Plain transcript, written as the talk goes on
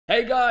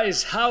Hey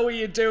guys, how are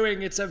you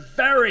doing? It's a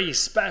very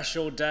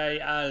special day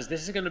as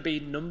this is going to be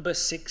number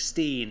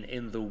 16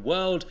 in the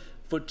World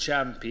Fut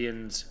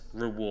Champions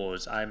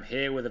Rewards. I'm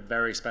here with a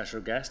very special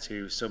guest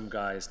who some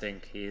guys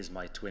think he is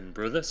my twin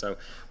brother. So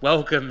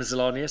welcome,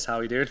 Zelonius. How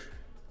are you doing?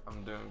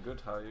 I'm doing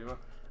good. How are you, man?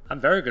 I'm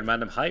very good,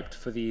 man. I'm hyped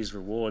for these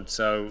rewards.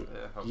 So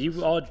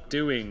you are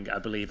doing, I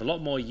believe, a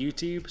lot more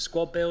YouTube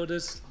squad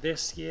builders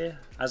this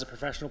year as a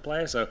professional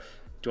player. So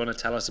do you want to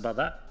tell us about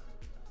that?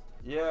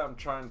 Yeah, I'm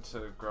trying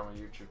to grow my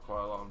YouTube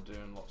quite a lot. I'm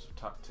doing lots of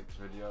tactics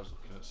videos,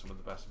 looking at some of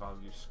the best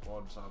value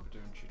squads. I'll be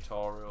doing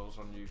tutorials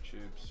on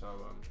YouTube. So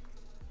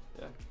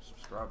yeah,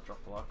 subscribe, drop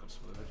a like on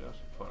some of the videos.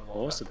 Putting a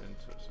lot of effort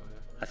into it. So yeah.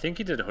 I think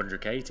you did a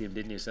 100k team,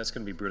 didn't you? So that's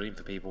going to be brilliant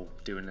for people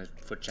doing a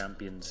Fut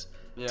Champions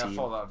Yeah, team. I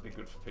thought that'd be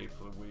good for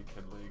people in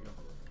Weekend League. And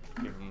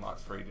give them like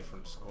 3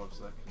 different squads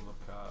they can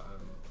look at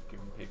and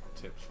giving people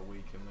tips for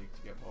Weekend League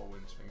to get more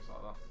wins, things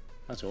like that.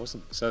 That's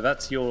awesome. So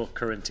that's your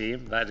current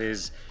team. That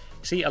is...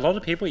 See, a lot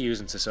of people are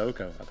using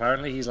Sissoko.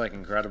 Apparently he's like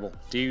incredible.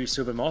 Do you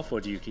sub him off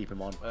or do you keep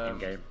him on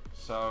in-game?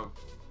 So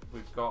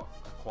we've got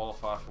a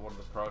qualifier for one of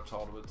the pro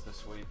tournaments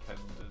this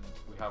weekend and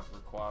we have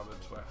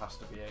requirements where it has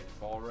to be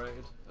 84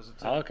 rated as a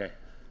team. Oh, okay.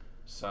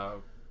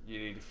 So you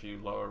need a few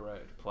lower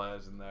rated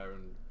players in there,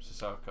 and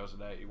Sissoko's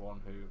an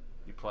 81 who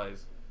he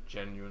plays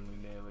genuinely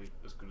nearly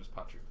as good as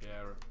Patrick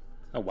Vieira.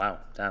 Oh wow,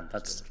 damn,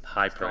 that's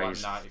high praise.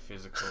 He's got like 90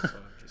 physical,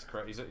 so he's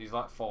crazy. He's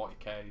like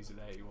 40k, he's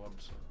an 81,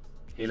 so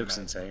he looks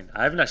insane.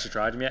 I haven't actually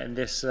tried him yet in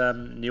this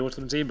new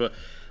Ultimate team, but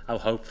I'll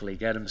hopefully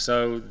get him.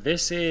 So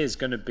this is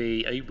going to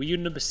be... were you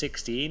number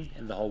 16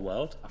 in the whole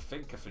world? I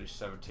think I finished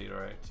 17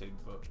 or 18,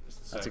 but it's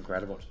the same. That's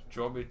incredible. Reward. Do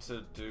you want me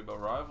to do my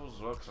rivals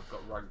as well? Because I've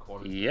got rank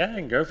 1. Yeah,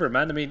 and go for it,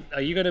 man. I mean,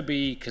 are you going to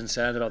be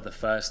concerned about the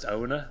first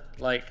owner,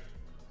 like,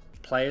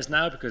 players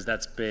now? Because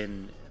that's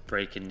been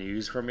breaking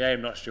news from you.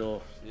 I'm not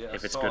sure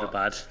if it's good or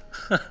bad.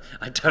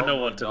 I don't know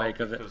what to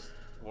make of it.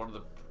 One of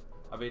the...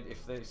 I mean,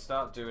 if they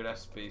start doing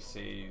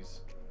SBCs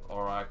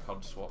or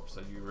icon swaps,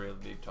 then you really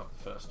need to have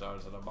the first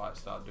owners, and I might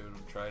start doing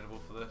them tradable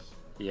for this.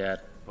 Yeah,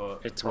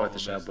 but it's worth a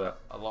shot. But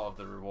a lot of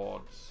the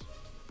rewards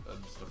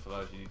and stuff for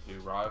those, you need to do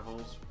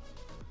rivals.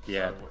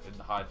 Yeah. So in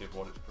the high div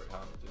one, it's pretty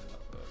hard to do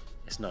that. But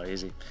it's not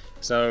easy.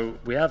 So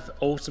we have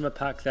Ultimate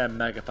Pack, then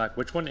Mega Pack.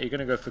 Which one are you going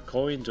to go for?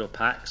 Coins or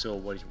packs, or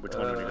which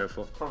one are you going to go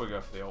for? Probably go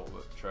for the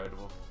Ultimate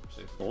tradable.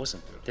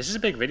 Awesome. This is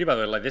a big video, by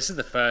the way. Like, this is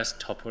the first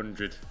top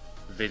 100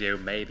 video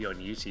maybe on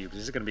YouTube.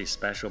 This is going to be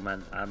special,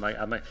 man.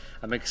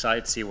 I'm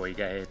excited to see what you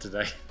get here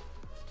today.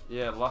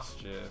 Yeah,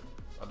 last year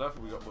I don't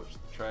think we got much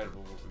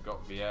tradable, but we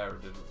got Vieira,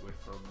 didn't we?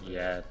 From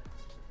yeah,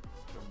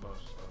 Jumbo.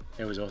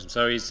 So. It was awesome.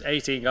 So he's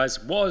 18,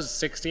 guys. Was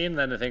 16,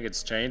 then I think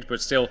it's changed,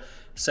 but still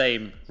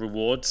same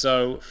reward.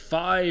 So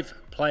 5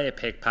 player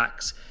pick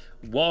packs,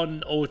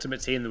 1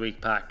 Ultimate Team of the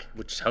Week pack,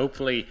 which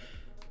hopefully,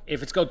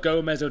 if it's got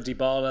Gomez or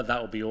Dybala,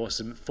 that would be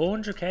awesome.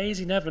 400Ks,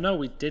 you never know.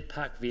 We did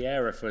pack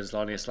Vieira for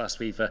Zelonius last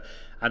FIFA,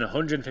 and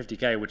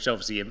 150K, which is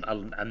obviously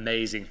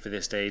amazing for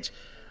this stage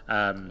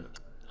of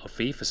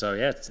FIFA. So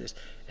yeah,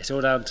 it's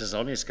all down to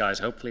Zelonius, guys.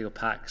 Hopefully he'll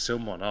pack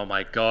someone. Oh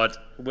my God,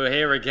 we're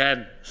here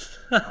again.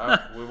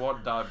 We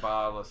want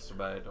Dybala,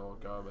 Semedo, or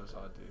Gomez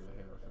ideally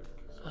here, I think.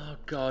 So. Oh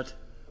God,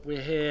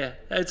 we're here.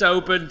 It's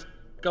opened.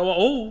 Go on.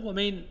 Oh, I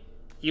mean,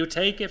 you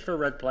take it for a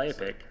red player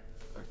pick.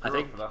 I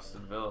think an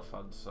Aston Villa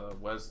fan, so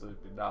Wesley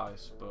would be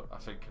nice, but I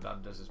think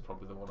Hernandez is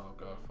probably the one I'll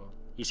go for.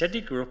 You said you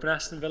grew up an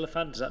Aston Villa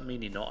fan. Does that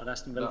mean you're not an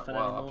Aston Villa fan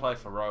anymore? I play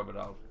for Roma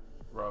now.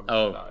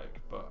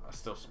 Fanatic, but I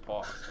still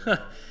support Aston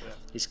Villa. Yeah.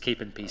 He's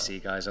keeping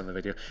PC guys on the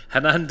video.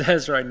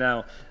 Hernandez right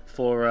now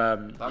for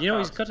you know,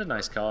 he's got a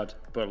nice card,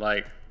 but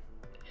like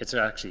it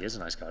actually is a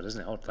nice card,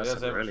 isn't it? Oh, that's he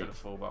has really. The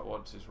fullback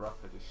once he's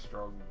rapid, he's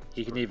strong.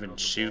 He can even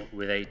shoot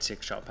with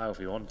 86 shot power if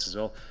he wants as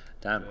well.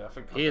 Damn, yeah, I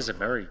think he is a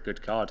very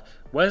good card.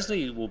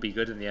 Wesley will be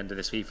good in the end of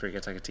this FIFA if he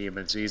gets like a team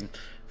in the season.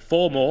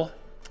 4 more.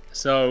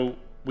 So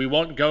we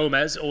want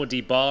Gomez or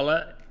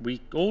Dybala.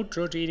 We all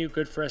Jorginho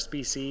good for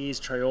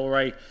SBCs.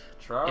 Traore.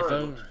 Traore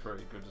looks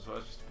pretty good as well.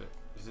 It's just a bit.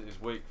 Is it his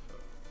weak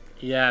foot?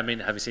 Yeah, I mean,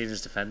 have you seen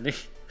his defending?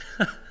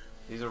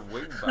 He's a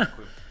wing back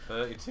with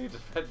 32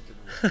 defending.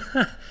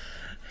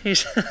 He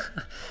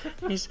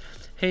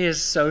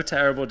is so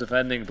terrible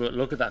defending, but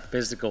look at that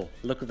physical.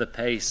 Look at the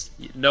pace.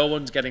 No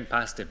one's getting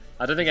past him.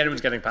 I don't think anyone's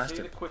getting past him.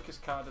 Is he the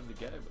quickest card in the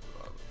game at the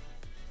moment?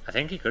 I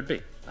think he could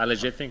be. I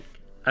legit think.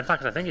 In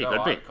fact, I think he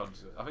could be.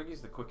 I think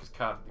he's the quickest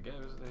card in the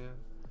game, isn't he?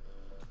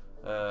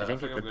 I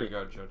think I'm going to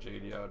go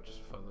Jorginho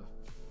just for the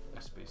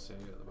SBC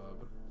at the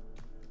moment.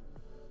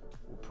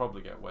 We'll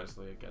probably get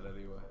Wesley again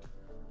anyway.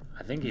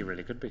 I think he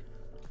really could be.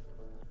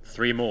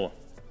 3 more.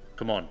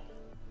 Come on.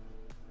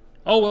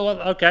 Oh, well,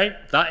 okay.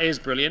 That is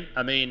brilliant.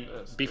 I mean,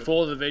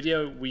 before the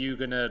video, would you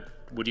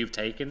have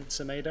taken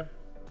Semedo?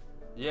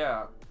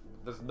 Yeah,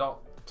 there's not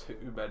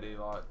too many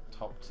like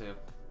top tier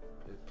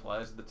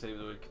players in the team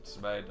that we could.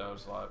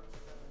 Semedo's like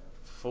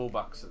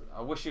fullbacks.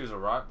 I wish he was a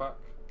right back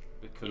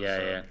because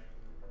yeah,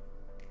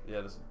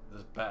 there's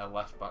better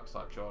left backs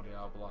like Jordi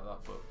Alba like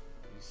that, but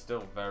he's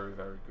still very,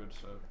 very good.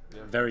 So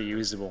yeah. Very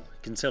usable.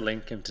 You can still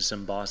link him to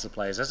some Barca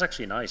players. That's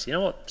actually nice. You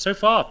know what? So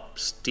far,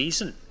 it's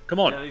decent Come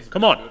on. Yeah,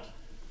 Come on.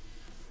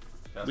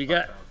 Yeah, We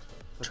get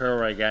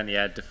Traore again.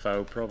 Yeah,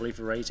 Defoe probably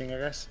for rating, I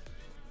guess.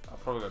 I'll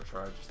probably go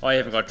Traore. Oh, I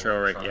haven't got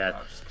Traore yet.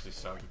 Just because he's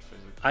so good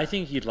physically. I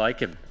think you'd like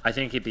him. I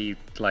think he'd be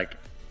like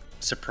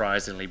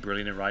surprisingly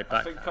brilliant at right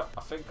back.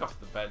 I think off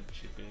the bench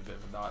he'd be a bit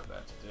of a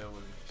nightmare to deal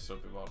with if you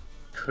sub him on.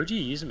 Could you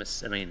use him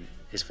as? I mean,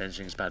 his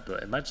finishing is bad,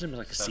 but imagine him as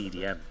like a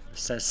CDM.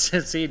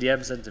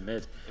 CDM centre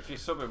mid. If you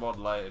sub him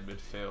on late in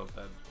midfield,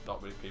 then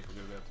not many people are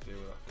going to be able to deal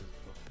with that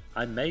physical.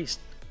 I may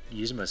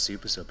use him as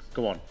super sub.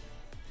 Go on.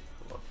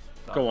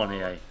 Go on,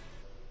 EA.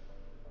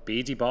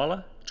 BD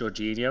Bala,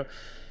 Jorginho.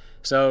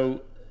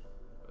 So,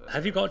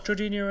 have you got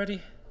Jorginho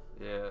already?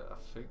 Yeah, I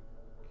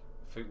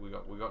think we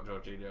got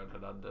Jorginho and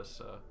Hernandez.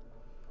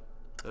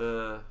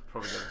 So,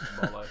 probably going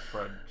to Mole,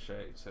 French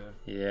 82.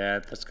 Yeah,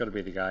 that's got to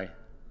be the guy.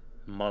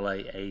 Mole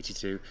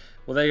 82.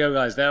 Well, there you go,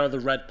 guys. There are the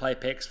red play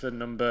picks for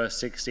number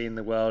 16 in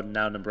the world,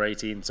 now number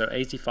 18. So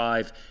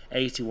 85,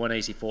 81,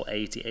 84,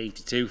 80,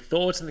 82.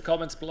 Thoughts in the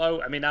comments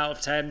below. I mean, out of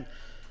 10,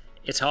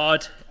 it's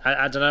hard.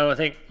 I don't know. I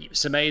think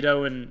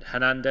Semedo and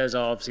Hernandez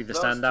are obviously the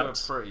standouts.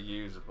 Those two are pretty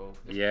usable.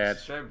 Yeah.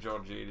 It's a shame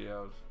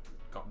Jorginho's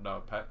got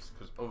no pecs,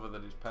 because other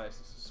than his pace,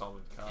 it's a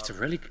solid card. It's a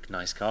really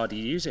nice card.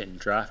 You use it in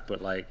draft,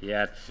 but like,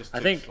 yeah. Just I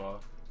think slow.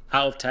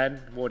 out of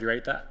 10, what do you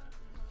rate that?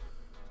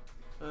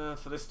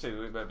 For this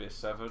 2 week, maybe a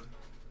 7.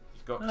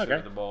 You've got two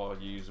of the more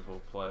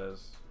usable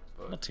players.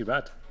 But not too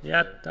bad.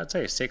 Yeah, I'd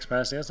say a 6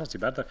 personally. That's not too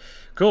bad though.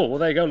 Cool. Well,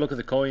 there you go. Look at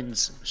the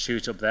coins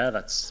shoot up there.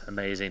 That's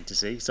amazing to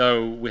see.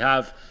 So we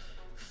have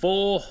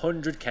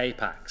 400k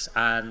packs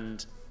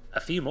and a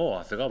few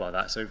more. I forgot about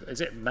that. So is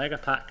it mega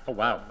pack? Oh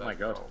wow! Oh my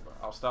god!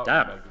 I'll start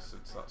Damn. with mega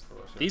since that's the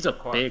worst. These are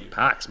big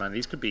packs, man.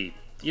 These could be.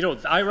 You know,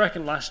 I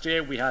reckon last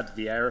year we had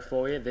the era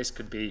for you. This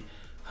could be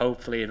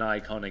hopefully an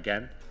icon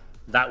again.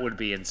 That would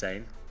be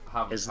insane.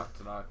 I haven't packed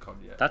an icon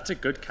yet. That's a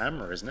good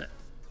camera, isn't it?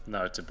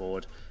 No, it's a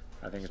board.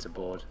 I think it's a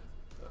board.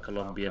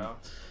 Colombian.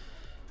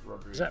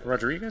 Is that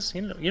Rodriguez?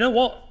 You know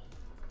what?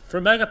 For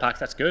a mega pack,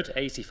 that's good.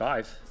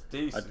 85. It's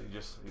decent.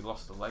 He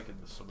lost a leg in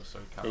the summer, so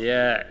he can't.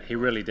 Yeah, he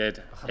really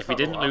did. If he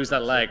didn't lose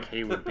that leg,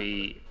 he would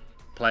be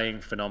playing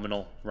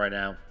phenomenal right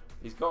now.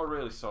 He's got a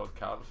really solid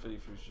card for FIFA.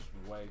 He's just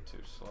way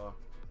too slow.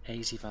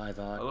 85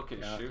 arc. I look at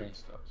his shooting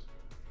stats.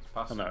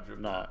 Oh,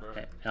 no,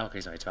 Arc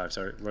is 95,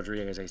 sorry.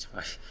 Rodriguez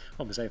 85.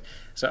 What am I saying?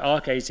 So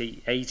Arc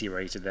 80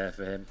 rated there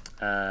for him,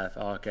 for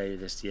Arc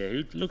this year,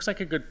 who looks like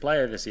a good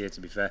player this year,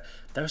 to be fair.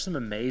 There are some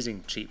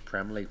amazing cheap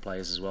Premier League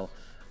players as well.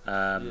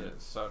 Yeah,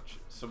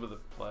 some of the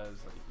players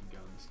that you can get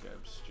in this game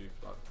are stupid.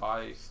 Like,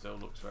 Pai still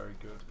looks very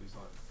good. He's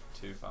like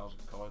 2,000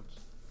 coins.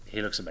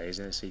 He looks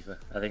amazing this FIFA.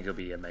 I think he'll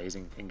be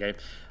amazing in game.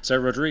 So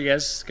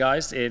Rodriguez,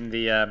 guys, in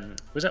the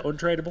was that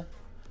untradeable?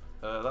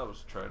 That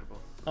was tradable.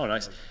 Oh,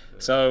 nice.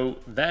 So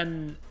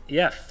then,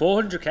 yeah,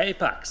 400k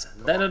packs,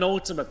 then an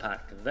ultimate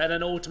pack, then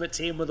an ultimate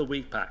team of the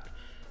week pack.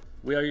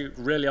 We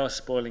really are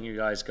spoiling you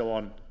guys. Go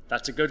on.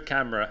 That's a good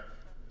camera.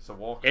 It's a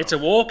walkout. It's a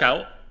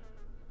walkout.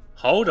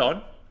 Hold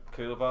on.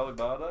 Koulibaly,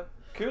 Bardo.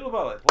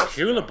 Koulibaly.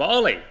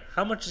 Koulibaly.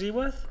 How much is he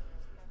worth?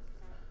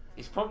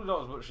 He's probably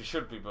not as much as he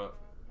should be, but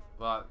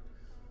like,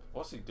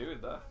 what's he doing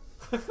there?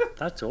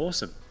 That's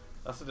awesome.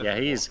 That's a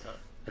different walkout.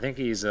 I think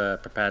he's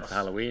prepared for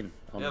Halloween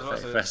on the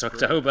 1st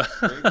October.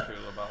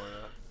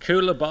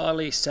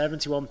 Koulibaly,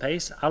 71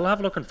 pace. I'll have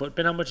a look on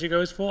Footbin how much he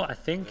goes for. I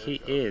think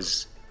he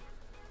is.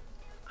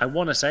 I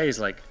want to say he's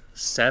like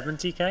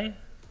 70k.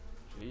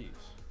 Jeez.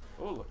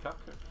 Oh,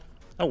 Lukaku.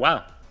 Oh,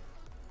 wow.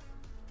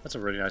 That's a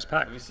really nice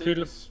pack. Have you seen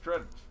his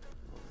strength?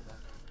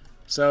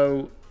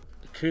 So,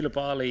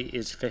 Koulibaly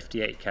is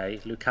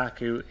 58k.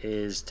 Lukaku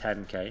is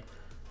 10k.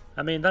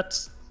 I mean,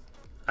 that's...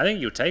 I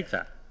think you'll take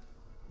that.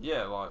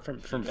 Yeah, like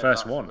from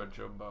first one. From a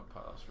jumbo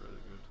pack, that's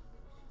really good.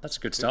 That's a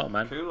good start,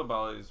 man.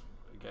 Koulibaly is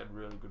again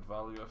really good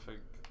value, I think.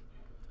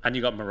 And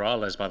you got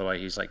Morales, by the way.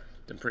 He's like,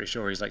 I'm pretty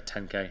sure he's like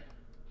 10k.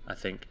 I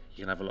think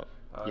you can have a look.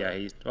 Yeah,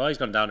 he's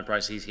gone down in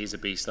price. He's a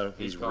beast though.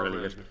 He's got really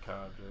a good. Good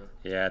card,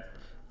 yeah,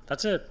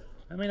 that's it.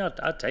 I mean,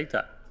 I'd take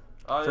that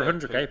for a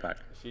 100k pack.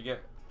 If you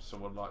get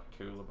someone like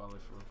Koulibaly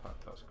from a pack,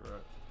 that's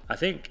great. I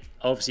think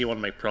obviously you want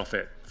to make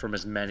profit from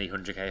as many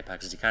 100k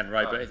packs as you can,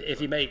 right? But if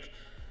you make,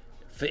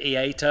 for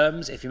EA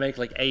terms, if you make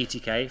like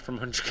 80k from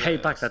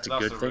 100k pack, that's a good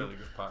thing. That's a really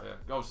good pack,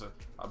 yeah. Obviously,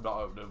 I'm not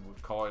opening them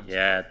with coins.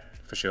 Yeah,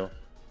 for sure.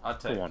 I'd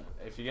take one.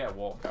 If you get a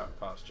walkout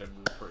pack, it's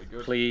generally pretty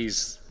good.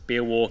 Please be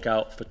a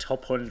walkout for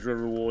top 100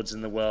 rewards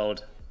in the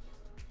world.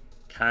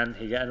 Can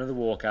he get another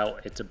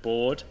walkout? It's a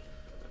board.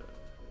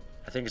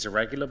 I think it's a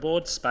regular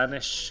board.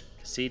 Spanish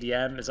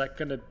CDM. Is that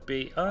going to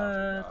be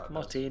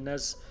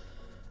Martinez?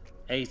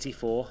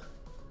 84.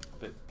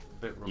 Bit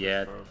rubbish.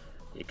 Yeah.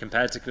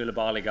 Compared to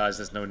Koulibaly, guys,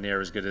 that's no near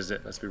as good as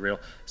it. Let's be real.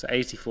 So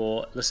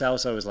 84. Lo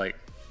Celso is like,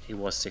 he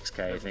was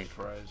 6k, I think.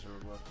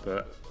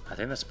 But I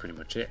think that's pretty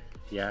much it.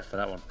 Yeah, for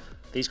that one.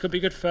 These could be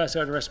good first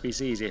order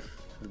SBCs if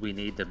we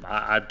need them.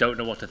 I don't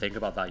know what to think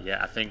about that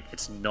yet. I think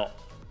it's not.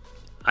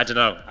 I don't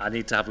know. I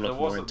need to have a look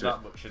more into it. There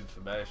wasn't that much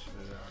information,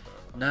 is it?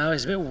 No,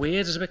 it's a bit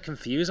weird. I was a bit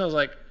confused. I was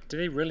like, do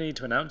they really need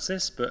to announce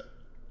this?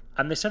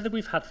 And they said that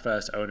we've had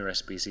first owner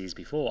SBCs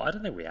before. I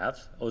don't think we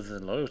have, other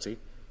than loyalty.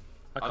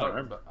 I can't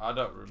remember. I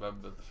don't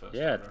remember the first.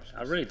 Yeah,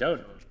 I really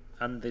don't.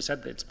 And they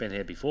said that it's been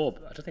here before,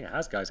 but I don't think it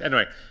has, guys.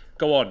 Anyway,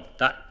 go on.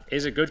 That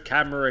is a good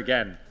camera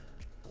again.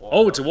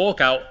 Oh, it's a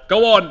walkout.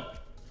 Go on.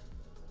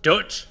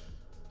 Dutch.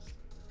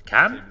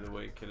 Cam? Team of the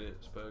week,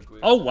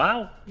 week. Oh,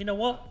 wow. You know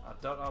what? I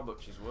don't know how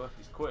much he's worth.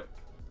 He's quick.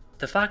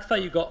 The fact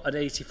that you got an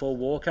 84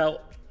 walkout,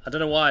 I don't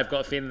know why. I've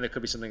got a feeling there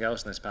could be something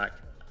else in this pack.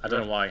 I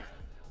don't know why.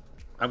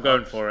 I'm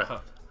going for it.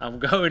 I'm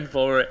going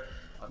for it.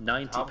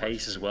 90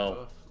 pace as well.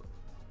 Worth?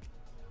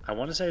 I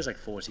want to say it's like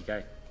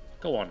 40k.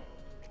 Go on.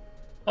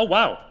 Oh,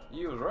 wow.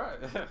 You were right.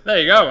 There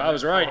you go. I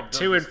was right.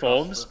 2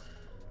 informs.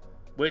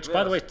 Which,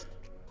 by the way,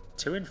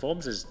 2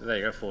 informs is, there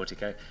you go,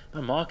 40k.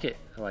 My market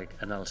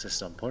analysis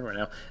is on point right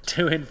now.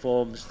 2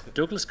 informs.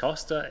 Douglas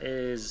Costa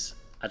is,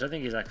 I don't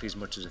think he's actually as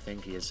much as I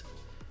think he is.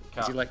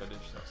 Can't he like, finish,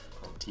 that's the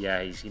problem.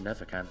 Yeah, he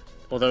never can.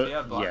 Although, if he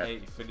had like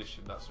 80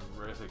 finishing, that's a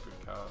really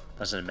good card.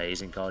 That's an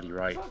amazing card, you're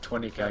right.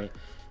 20k.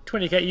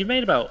 20k. You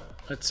made about,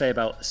 let's say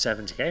about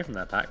 70k from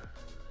that pack.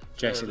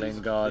 Jesse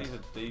Lingard. These are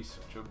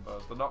decent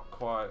jumbos. They're not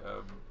quite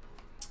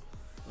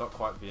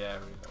Vieri.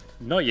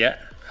 Not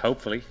yet.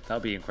 Hopefully,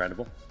 that'll be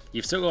incredible.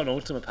 You've still got an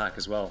ultimate pack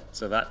as well,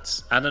 so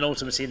that's and an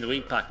ultimate team of the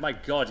week pack. My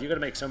God, you're gonna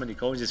make so many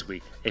coins this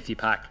week if you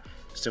pack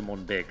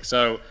someone big.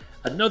 So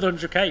another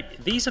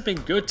 100k. These have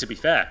been good, to be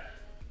fair.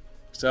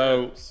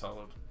 So yeah,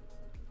 solid.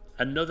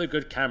 Another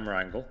good camera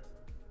angle.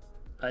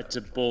 It's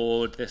a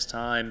board this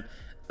time.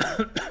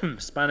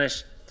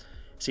 Spanish.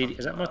 See,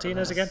 is that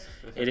Martinez again?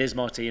 It is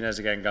Martinez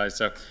again, guys.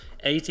 So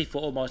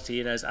 84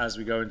 Martinez as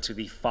we go into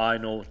the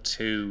final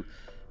 2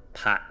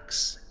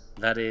 packs.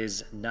 That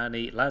is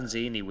Nani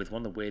Lanzini with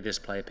one of the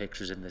weirdest player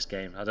pictures in this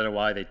game. I don't know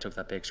why they took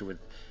that picture with,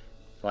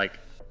 like,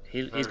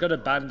 he's got a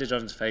bandage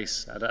on his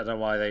face. I don't know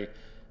why they.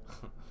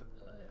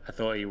 I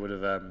thought he would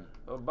have.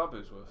 Well,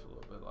 Babu's worth a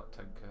little bit, like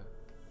 10k.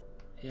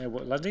 Yeah,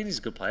 well, Lanzini's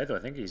a good player though. I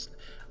think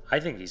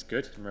he's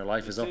good in real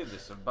life as well. You see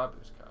this on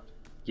Babu's card?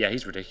 Yeah,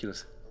 he's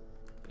ridiculous.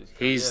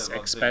 He's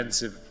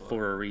expensive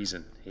for a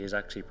reason. He is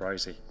actually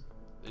pricey.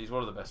 He's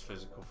one of the best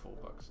physical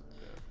fullbacks in the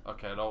game.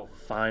 Okay, no.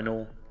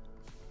 Final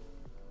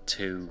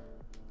 2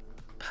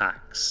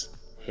 packs.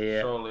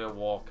 Here surely a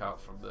walkout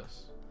from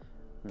this.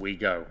 We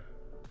go.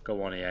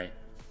 Go on, EA.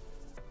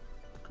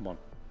 Come on.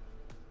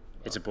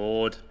 It's a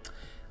board.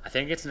 I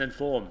think it's an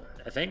inform.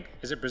 I think.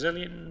 Is it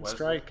Brazilian Wesley?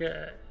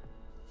 Striker?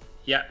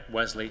 Yeah,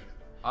 Wesley.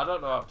 I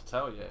don't know how to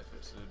tell you if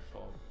it's an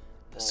inform.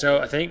 So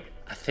I think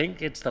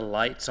it's the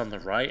lights on the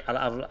right.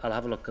 I'll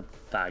have a look at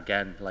that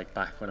again, like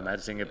back when I'm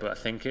editing it. But I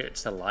think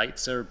it's the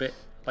lights are a bit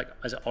like,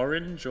 is it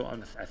orange or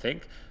on? I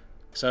think.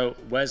 So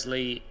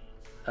Wesley.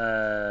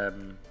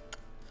 Sula.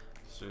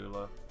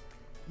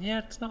 Yeah,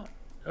 it's not.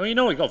 Oh, you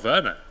know, you got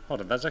Werner. Hold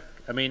on, that's a.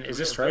 I mean, is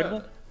this tradable?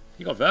 Werner?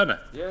 You got Werner.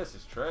 Yes,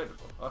 it's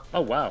tradable. Okay. Oh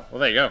wow. Well,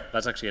 there you go.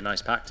 That's actually a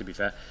nice pack, to be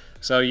fair.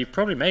 So you've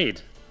probably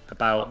made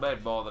about. I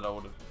made more than I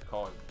would have with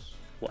coins.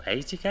 What,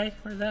 80k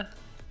right there?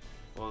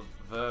 Well,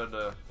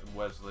 Werner and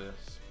Wesley are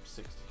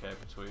 60k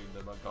between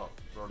them. I got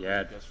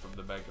Rodriguez from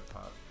the Mega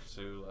Pack,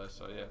 Sula.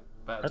 So yeah,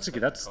 that's a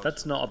good.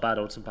 That's not a bad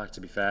ultimate pack,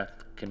 to be fair,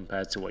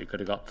 compared to what you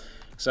could have got.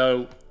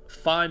 So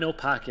final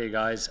pack here,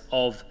 guys,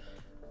 of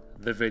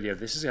the video.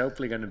 This is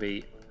hopefully going to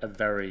be a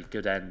very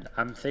good end.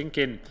 I'm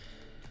thinking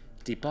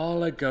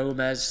Dybala,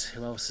 Gomez.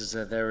 Who else is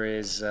there? There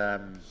is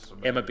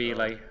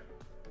Immobile,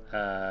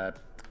 the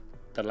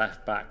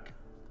left back.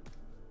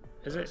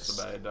 Is it?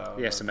 Semedo.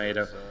 Yeah,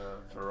 Semedo.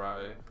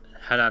 Variety.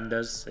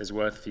 Hernandez is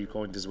worth a few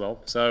coins as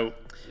well. So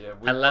yeah,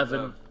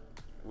 11.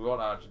 We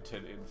want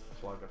Argentinian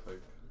flag, I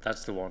think.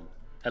 That's the one.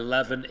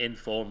 11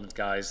 informed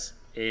guys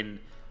in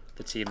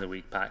the Team of the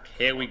Week pack.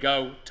 Here we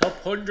go. Top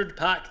 100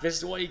 pack. This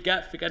is what you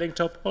get for getting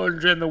top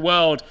 100 in the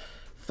world.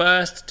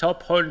 First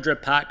top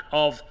 100 pack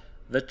of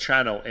the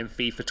channel in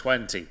FIFA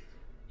 20.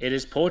 It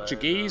is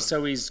Portuguese,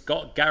 so he's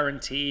got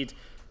guaranteed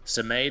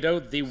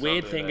Semedo. The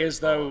weird thing is,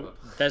 though,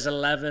 there's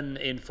 11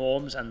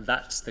 informs, and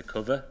that's the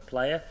cover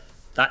player.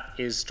 That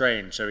is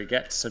strange. So we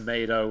get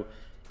Semedo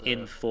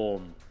in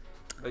form.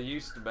 They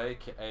used to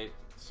make it 8,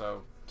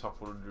 so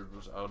top 100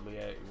 was only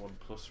 81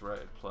 plus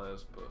rated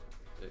players, but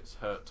it's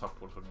hurt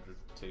top 100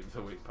 Team of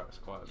the Week packs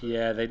quite a bit.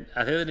 Yeah,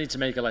 I think they need to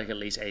make it like at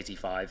least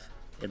 85,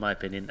 in my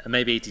opinion, and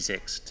maybe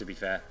 86 to be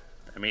fair.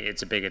 I mean,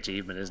 it's a big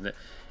achievement, isn't it?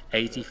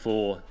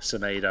 84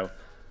 Semedo.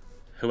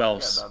 Who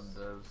else?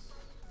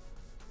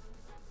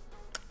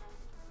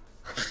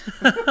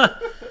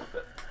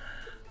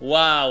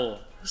 Wow.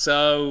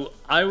 So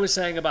I was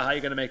saying about how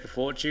you're going to make a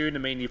fortune. I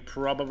mean, you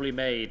probably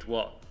made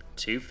what,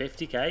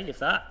 250k, if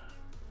that?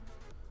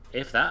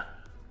 If that?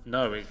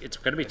 No, it's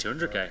going to be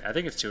 200k. I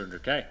think it's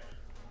 200k.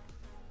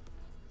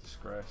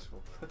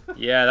 Disgraceful.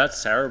 Yeah,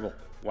 that's terrible.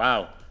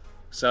 Wow.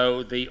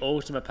 So the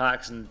ultimate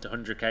packs and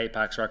 100k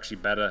packs are actually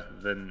better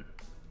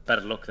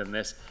luck than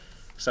this.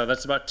 So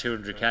that's about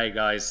 200k,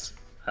 guys.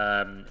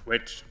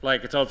 Which,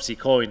 like, it's obviously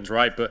coins,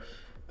 right? But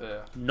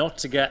yeah, not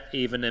to get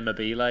even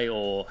Immobile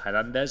or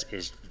Hernandez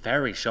is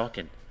very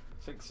shocking.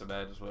 I think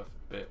Semedo's worth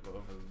a bit, but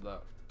other than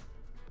that,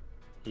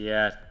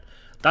 yeah,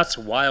 that's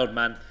wild,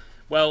 man.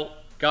 Well,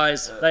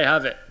 guys, they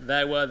have it.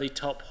 There were the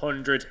top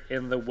 100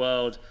 in the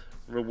world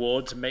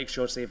rewards. Make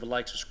sure to leave a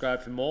like,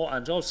 subscribe for more,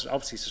 and also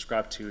obviously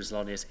subscribe to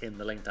Zelonius in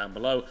the link down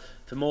below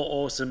for more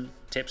awesome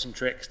tips and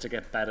tricks to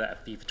get better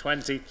at FIFA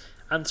 20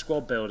 and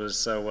squad builders.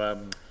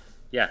 So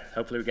yeah,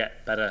 hopefully we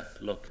get better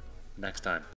luck next time.